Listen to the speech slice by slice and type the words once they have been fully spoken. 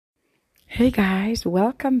Hey guys,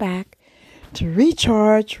 welcome back to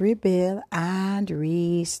Recharge, Rebuild, and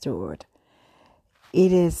Restored.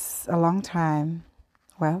 It is a long time.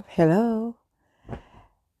 Well, hello,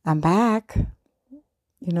 I'm back.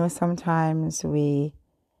 Sometimes we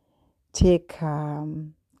take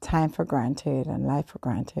time for granted and life for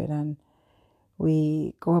granted, and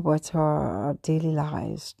we go about our daily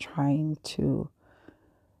lives trying to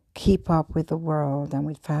keep up with the world and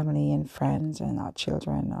with family and friends and our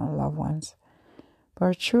children, our loved ones.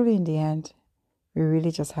 But truly, in the end, we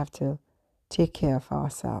really just have to take care of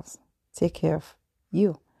ourselves, take care of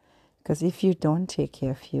you. Because if you don't take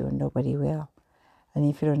care of you, nobody will. And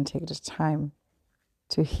if you don't take the time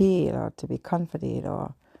to heal or to be comforted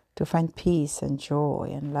or to find peace and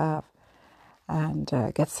joy and love and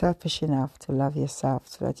get selfish enough to love yourself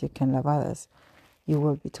so that you can love others, you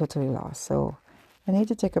will be totally lost. So I need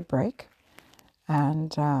to take a break.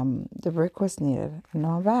 And the break was needed. And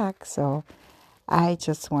now I'm back. So I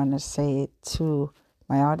just want to say to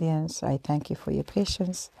my audience, I thank you for your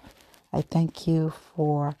patience. I thank you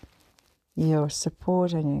for your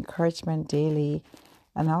support and your encouragement daily.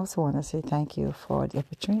 And I also want to say thank you for the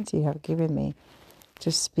opportunity you have given me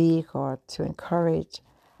to speak or to encourage.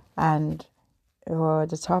 And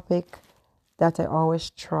the topic that I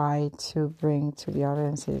always try to bring to the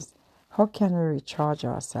audience is, how can we recharge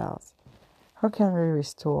ourselves? How can we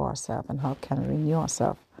restore ourselves? And how can we renew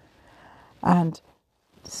ourselves? And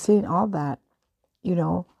seeing all that,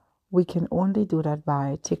 we can only do that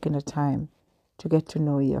by taking the time to get to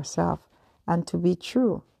know yourself and to be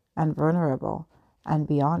true and vulnerable and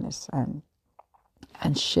be honest and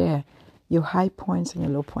share your high points and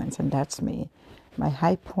your low points. And that's me. My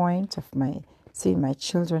high point of seeing my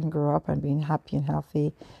children grow up and being happy and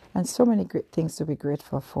healthy and so many great things to be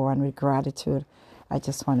grateful for. And with gratitude, I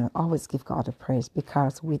just want to always give God the praise,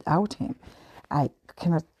 because without Him, I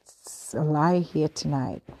cannot lie here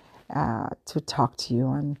tonight to talk to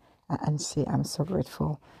you and say I'm so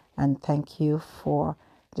grateful and thank you for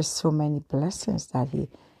just so many blessings that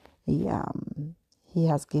he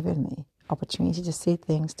has given me. Opportunity to see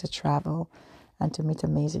things, to travel, and to meet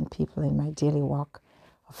amazing people in my daily walk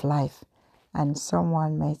of life. And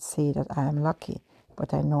someone might say that I am lucky,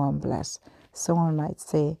 but I know I'm blessed. Someone might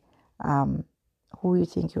say, who you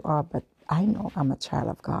think you are, but I know I'm a child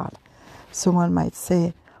of God. Someone might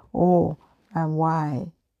say, oh, and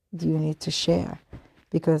why do you need to share?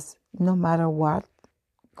 Because no matter what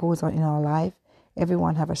goes on in our life,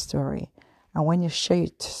 everyone have a story. And when you share your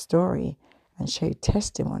story and share your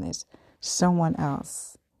testimonies, someone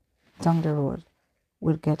else down the road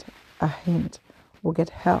will get a hint, will get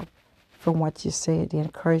help from what you say, the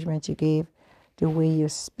encouragement you gave, the way you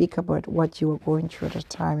speak about what you were going through at a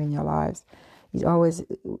time in your lives. It's always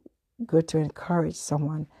good to encourage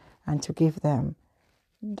someone and to give them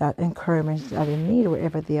that encouragement that they need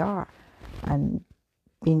wherever they are, and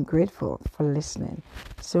being grateful for listening.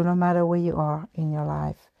 So no matter where you are in your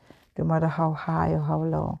life, no matter how high or how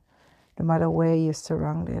low, no matter where you're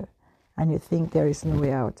surrounded and you think there is no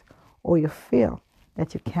way out, or you feel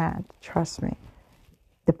that you can't, trust me,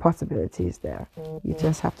 the possibility is there. You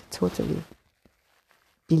just have to totally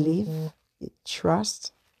believe,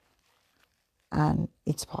 trust, and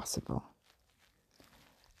it's possible.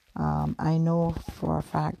 I know for a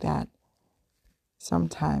fact that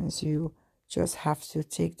sometimes you just have to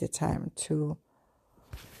take the time to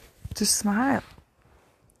smile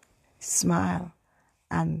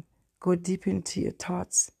and go deep into your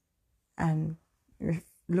thoughts and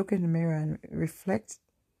look in the mirror and reflect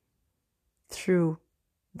through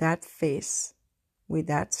that face with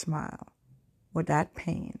that smile or that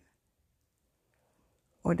pain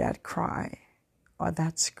or that cry or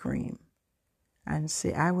that scream and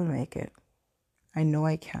say, I will make it. I know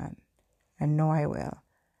I can. I know I will.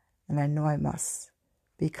 And I know I must,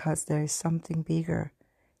 because there is something bigger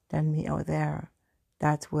than me out there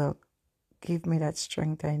that will give me that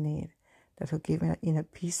strength I need, that will give me that inner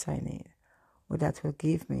peace I need, or that will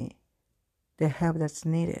give me the help that's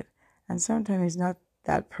needed. And sometimes it's not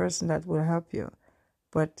that person that will help you,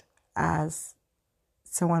 but as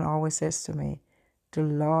someone always says to me, the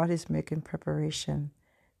Lord is making preparation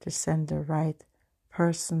to send the right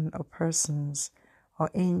person or persons or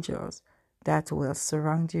angels that will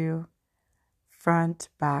surround you, front,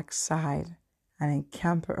 back, side, and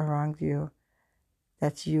encamp around you,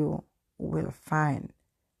 that you will find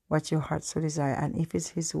what your heart so desire. And if it's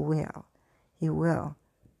His will, He will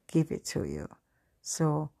give it to you.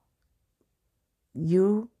 So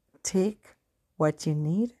you take what you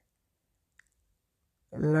need,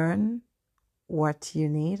 learn what you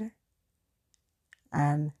need,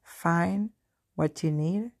 and find what you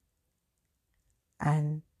need,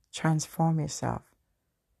 and transform yourself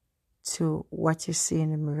to what you see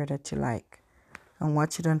in the mirror that you like. And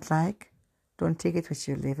what you don't like, don't take it with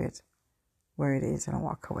you, leave it where it is and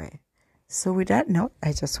walk away. So with that note,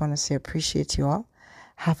 I just want to say appreciate you all.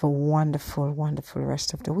 Have a wonderful, wonderful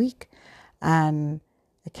rest of the week. And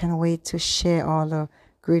I can't wait to share all the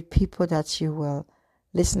great people that you will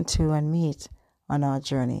listen to and meet on our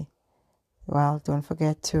journey. Well, don't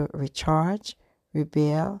forget to recharge,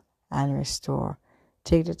 rebuild, and restore.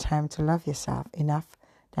 Take the time to love yourself enough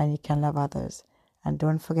that you can love others. And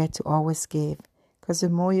don't forget to always give, because the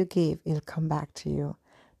more you give, it'll come back to you.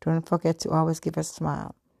 Don't forget to always give a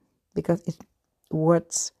smile, because it's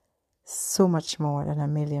worth so much more than $1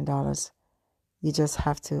 million. You just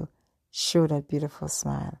have to show that beautiful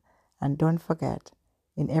smile. And don't forget,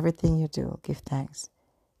 in everything you do, give thanks.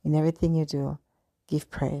 In everything you do, give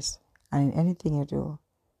praise. And in anything you do,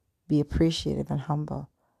 be appreciative and humble,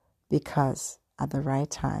 because at the right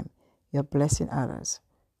time, you're blessing others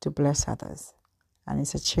to bless others. And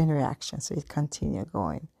it's a chain reaction, so you continue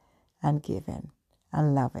going and giving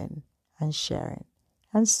and loving and sharing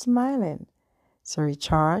and smiling. So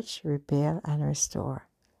recharge, rebuild, and restore.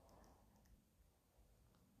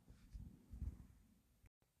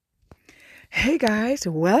 Hey guys,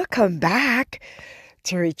 welcome back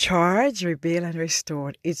to Recharge, Rebuild, and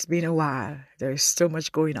Restore. It's been a while. There's so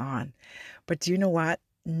much going on. But do you know what?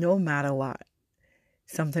 No matter what,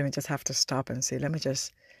 sometimes we just have to stop and say, let me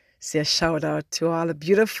just say a shout out to all the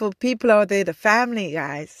beautiful people out there, the family,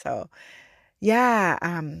 guys. So, yeah,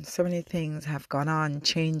 so many things have gone on,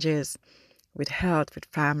 changes with health, with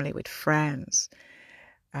family, with friends.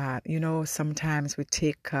 Sometimes we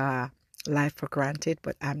take life for granted,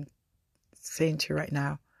 but I'm saying to you right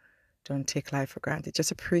now, don't take life for granted.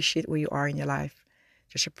 Just appreciate where you are in your life.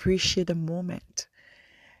 Just appreciate the moment.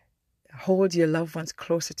 Hold your loved ones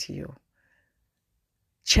closer to you.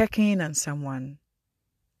 Check in on someone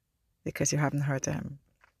because you haven't heard them.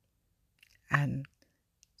 And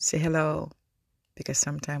say hello, because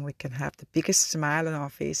sometimes we can have the biggest smile on our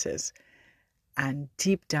faces, and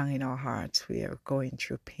deep down in our hearts we are going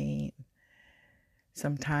through pain.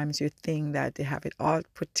 Sometimes you think that they have it all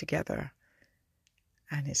put together,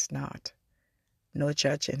 and it's not. No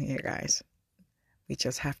judging here, guys. We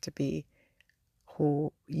just have to be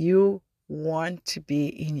who you want to be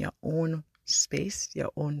in your own space, your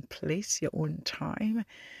own place, your own time.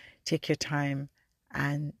 Take your time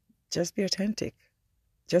and just be authentic.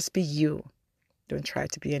 Just be you. Don't try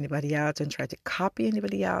to be anybody else. Don't try to copy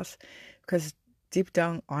anybody else, because deep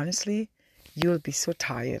down, honestly, you'll be so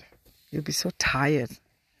tired. You'll be so tired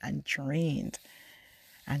and drained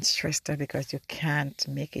and stressed out because you can't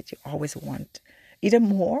make it. You always want either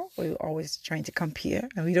more, or you're always trying to compare,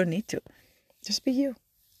 and we don't need to. Just be you.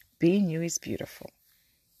 Being you is beautiful.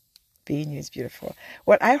 Being you is beautiful.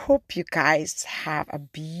 Well, I hope you guys have a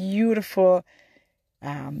beautiful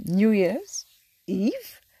New Year's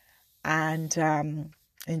Eve, and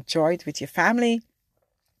enjoy it with your family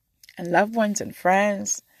and loved ones and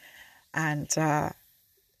friends, and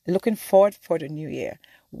looking forward for the new year,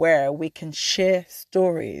 where we can share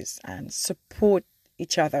stories and support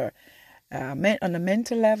each other on a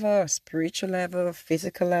mental level, a spiritual level,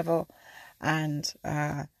 physical level, and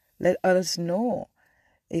let others know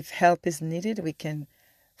if help is needed. We can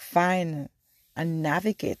find and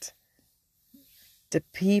navigate the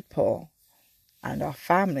people and our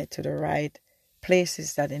family to the right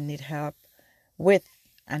places that they need help with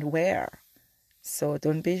and where. So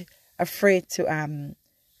don't be afraid to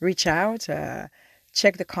reach out,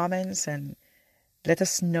 check the comments, and let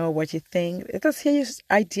us know what you think. Let us hear your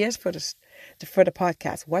ideas for the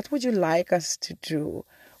podcast. What would you like us to do?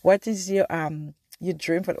 What is your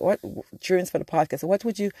dreams for the podcast? What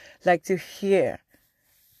would you like to hear?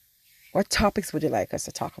 What topics would you like us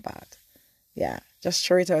to talk about? Yeah, just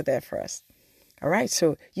throw it out there for us. All right,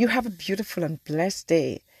 so you have a beautiful and blessed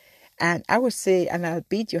day. And I would say, and I'll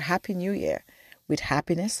bid you Happy New Year with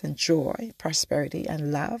happiness and joy, prosperity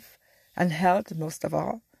and love and health, most of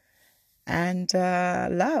all. And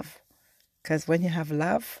love. Because when you have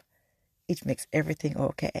love, it makes everything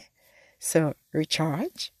okay. So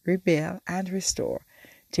recharge, rebuild, and restore.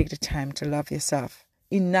 Take the time to love yourself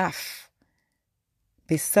enough.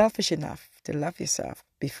 Be selfish enough to love yourself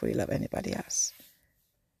before you love anybody else.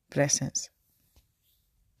 Blessings.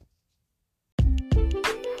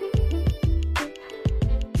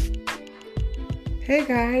 Hey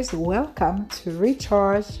guys, welcome to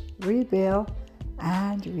Recharge, Rebuild,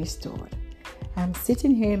 and Restore. I'm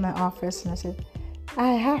sitting here in my office and I said,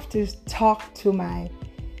 I have to talk to my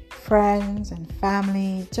friends and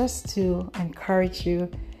family just to encourage you.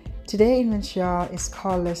 Today in Montreal is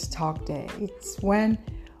called Let's Talk Day. It's when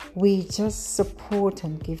we just support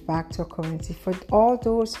and give back to our community for all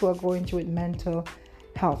those who are going through mental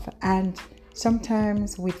health. And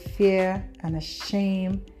sometimes with fear and a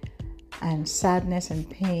shame and sadness and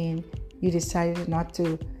pain, you decided not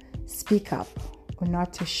to speak up or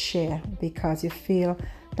not to share because you feel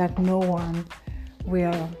that no one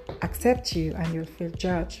will accept you and you'll feel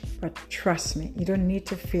judged. But trust me, you don't need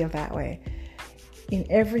to feel that way. In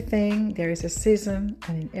everything, there is a season,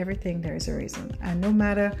 and in everything, there is a reason. And no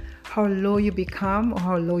matter how low you become or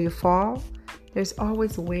how low you fall, there's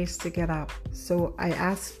always ways to get up. So I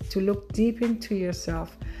ask to look deep into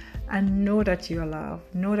yourself and know that you are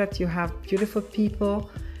loved. Know that you have beautiful people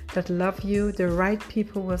that love you. The right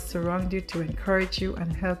people will surround you to encourage you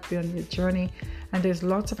and help you on your journey. And there's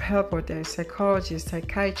lots of help out there: psychologists,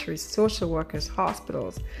 psychiatrists, social workers,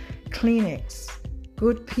 hospitals, clinics,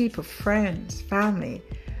 good people, friends, family.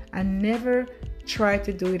 And never try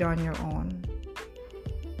to do it on your own,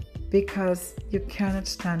 because you cannot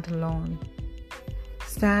stand alone.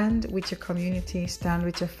 Stand with your community, stand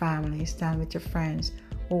with your family, stand with your friends,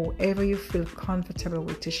 or whoever you feel comfortable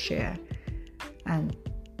with to share, and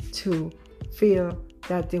to feel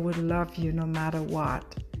that they would love you no matter what.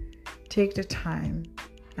 Take the time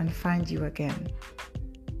and find you again.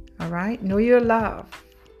 All right? Know you're loved.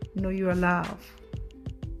 Know you are loved.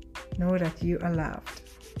 Know that you are loved.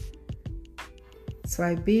 So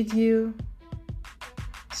I bid you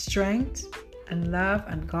strength and love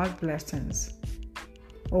and God blessings.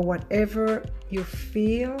 Or whatever you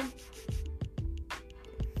feel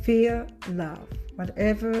love.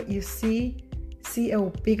 Whatever you see a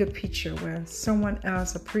bigger picture where someone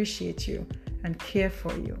else appreciates you and care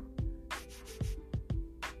for you.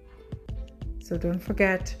 So don't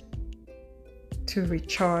forget to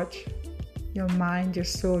recharge your mind, your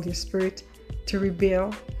soul, your spirit, to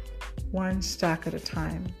rebuild one stack at a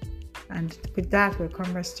time. And with that will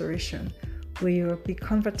come restoration, where you'll be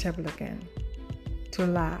comfortable again to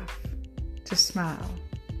laugh, to smile,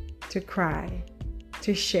 to cry,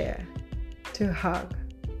 to share, to hug,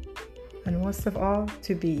 and most of all,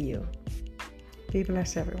 to be you. Be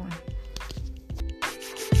blessed, everyone.